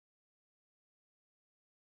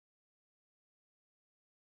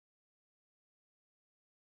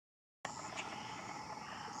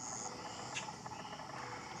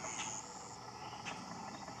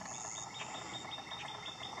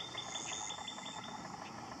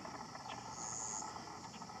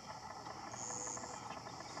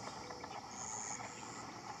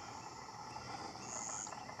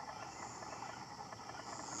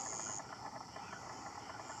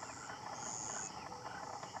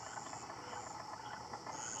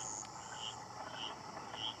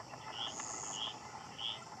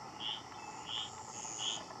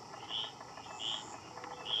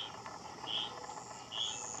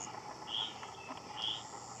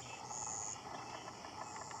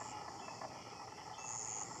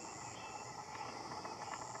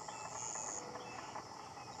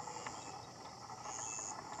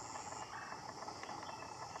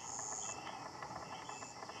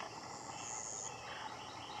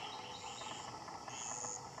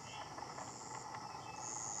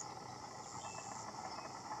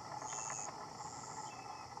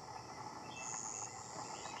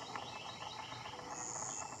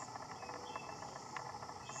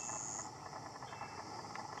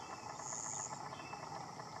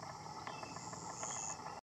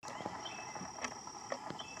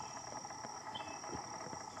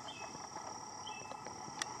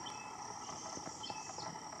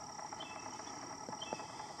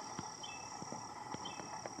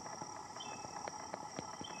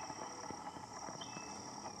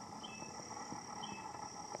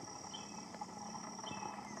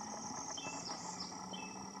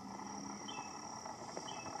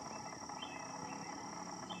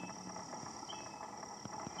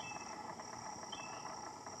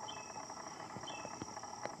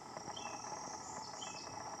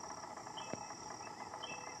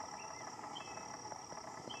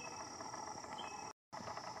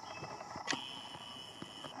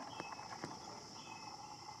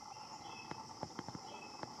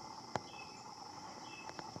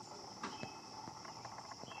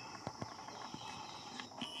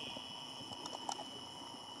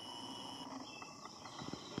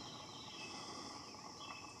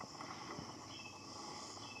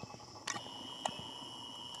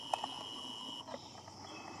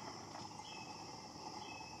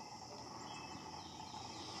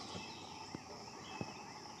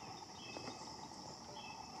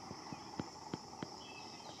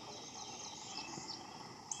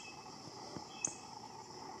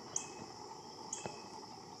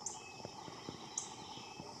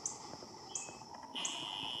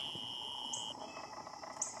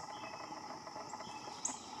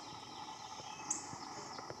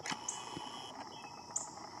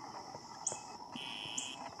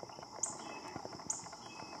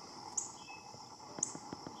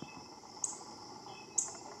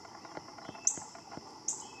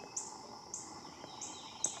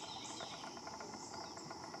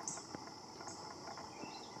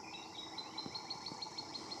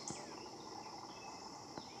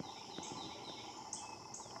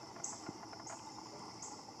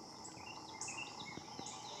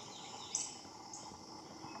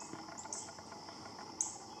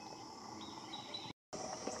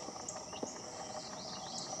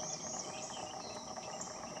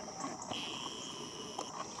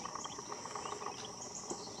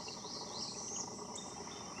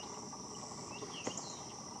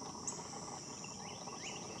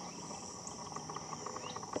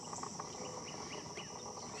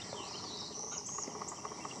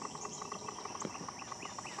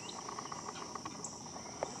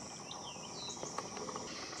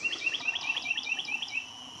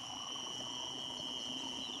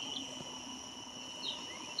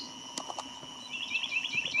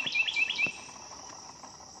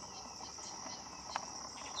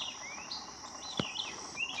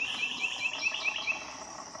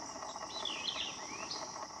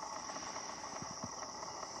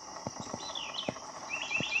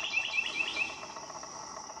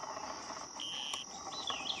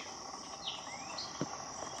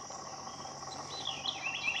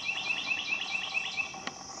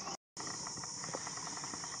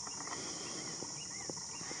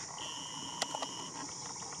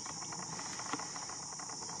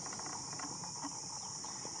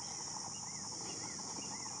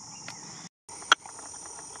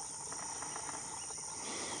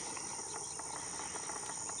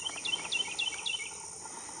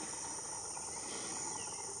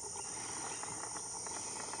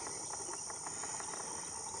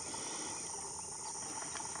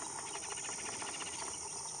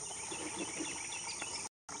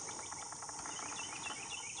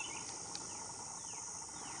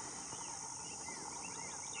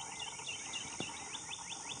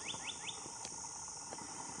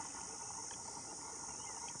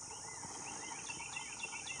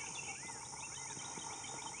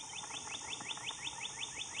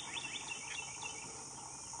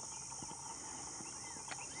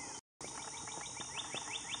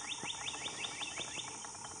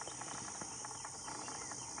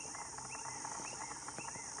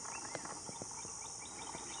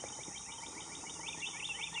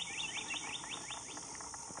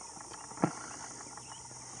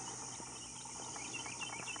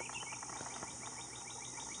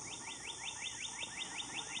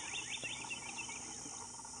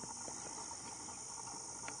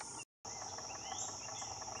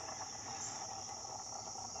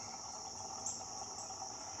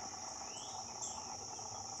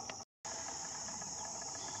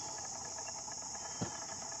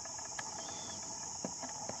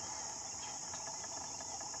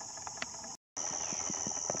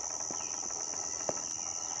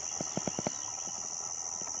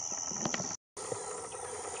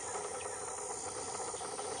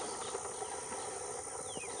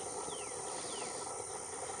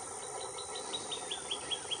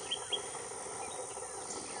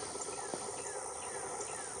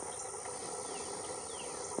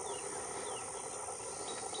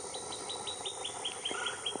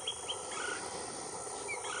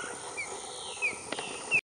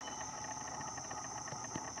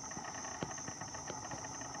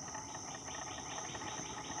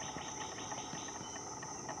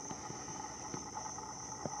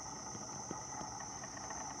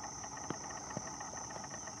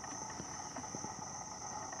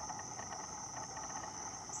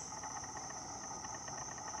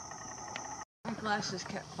Glasses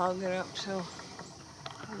kept fogging up, so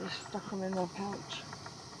I just stuck them in my pouch.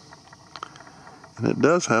 And it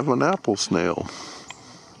does have an apple snail.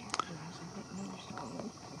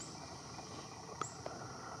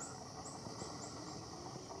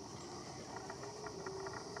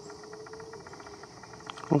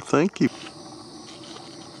 Well, thank you.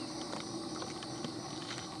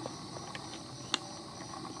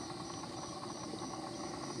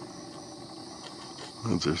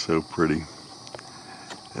 Those are so pretty.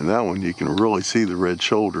 And that one you can really see the red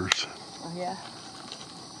shoulders. Oh yeah.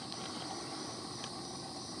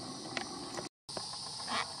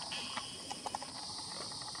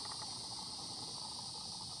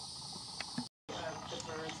 The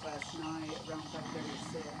birds last night around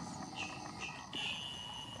 5:36.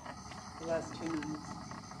 The last 2 nights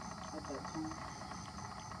at that time.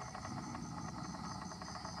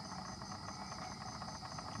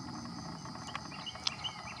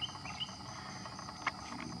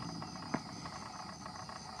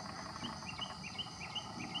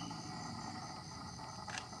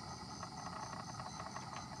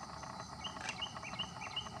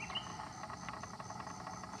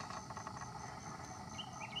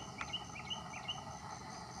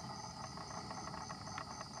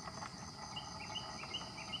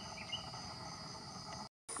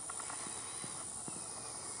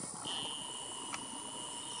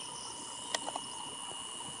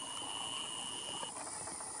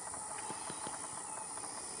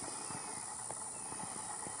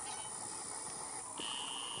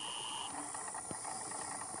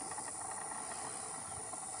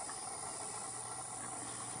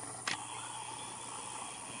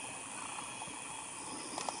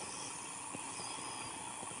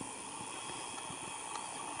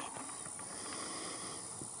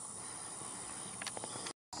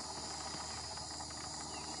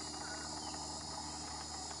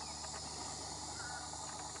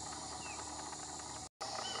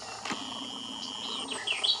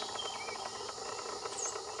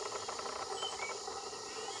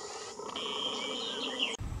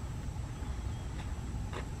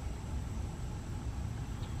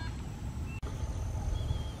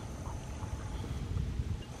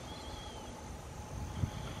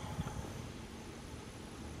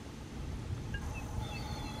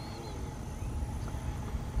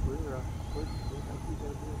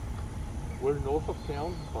 We're north of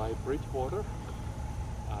town by Bridgewater.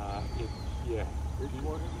 Yeah.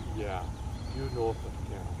 Bridgewater? Yeah, due north of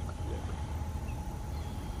town.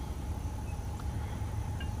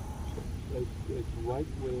 Yeah. It's right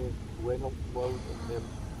where Reynolds Road, and then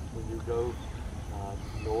when you go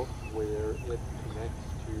north, where it connects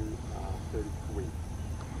to 33,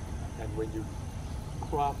 and when you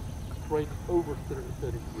cross straight over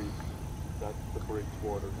 33, that's the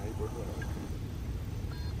Bridgewater neighborhood.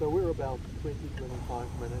 So we're about 20-25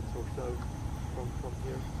 minutes or so from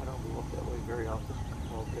here. I don't go up that way very often.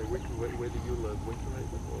 Okay, where do you live?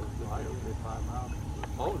 Winterhaven or? I don't live 5 miles.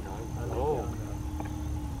 Oh, nice. I live Oh. down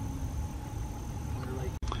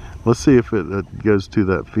Lake. Let's see if it goes to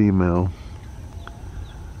that female.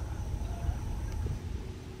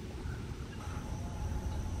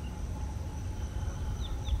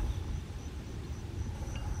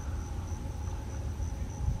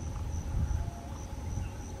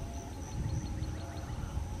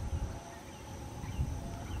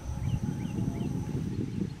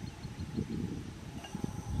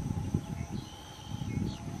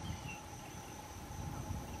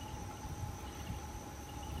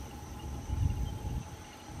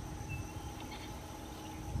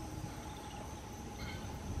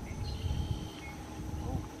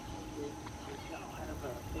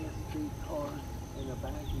 Card in a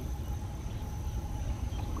baggie.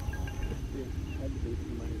 It had to be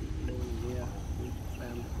somebody's name, yeah. We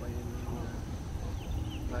found it laying around.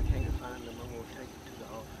 If I can't find them, I'm going to take it to the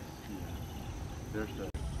office. There's the